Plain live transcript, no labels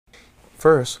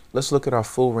First, let's look at our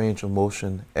full range of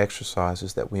motion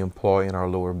exercises that we employ in our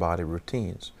lower body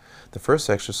routines. The first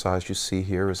exercise you see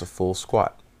here is a full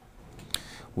squat.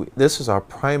 This is our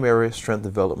primary strength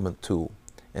development tool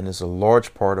and is a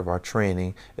large part of our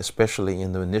training, especially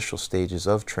in the initial stages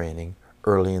of training,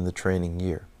 early in the training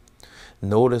year.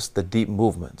 Notice the deep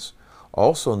movements.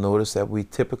 Also notice that we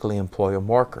typically employ a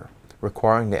marker,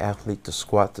 requiring the athlete to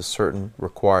squat to certain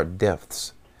required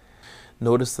depths.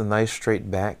 Notice the nice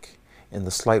straight back and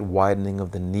the slight widening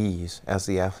of the knees as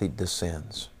the athlete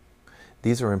descends.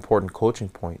 These are important coaching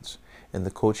points, and the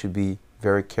coach should be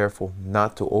very careful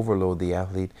not to overload the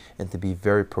athlete and to be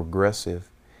very progressive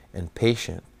and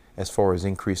patient as far as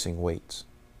increasing weights.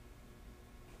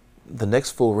 The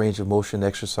next full range of motion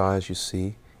exercise you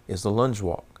see is the lunge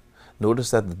walk.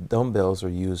 Notice that the dumbbells are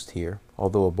used here,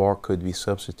 although a bar could be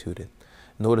substituted.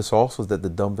 Notice also that the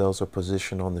dumbbells are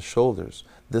positioned on the shoulders.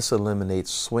 This eliminates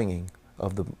swinging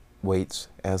of the weights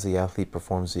as the athlete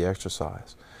performs the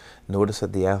exercise. Notice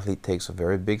that the athlete takes a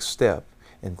very big step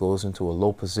and goes into a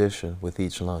low position with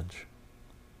each lunge.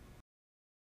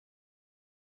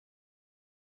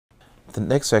 The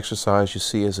next exercise you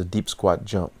see is a deep squat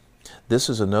jump.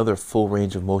 This is another full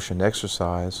range of motion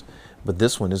exercise, but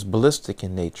this one is ballistic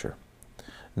in nature.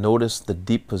 Notice the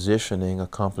deep positioning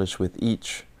accomplished with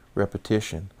each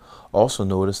repetition. Also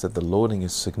notice that the loading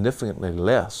is significantly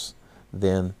less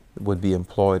than would be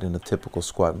employed in a typical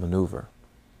squat maneuver.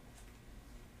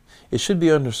 It should be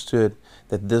understood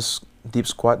that this deep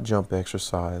squat jump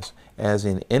exercise, as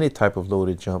in any type of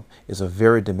loaded jump, is a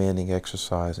very demanding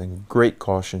exercise, and great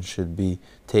caution should be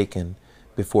taken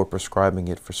before prescribing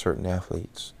it for certain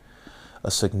athletes.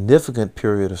 A significant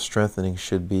period of strengthening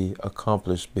should be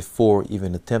accomplished before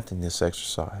even attempting this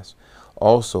exercise.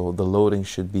 Also, the loading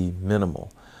should be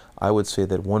minimal. I would say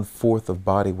that 1/4 of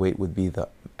body weight would be the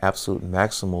absolute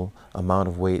maximal amount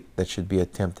of weight that should be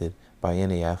attempted by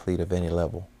any athlete of any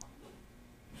level.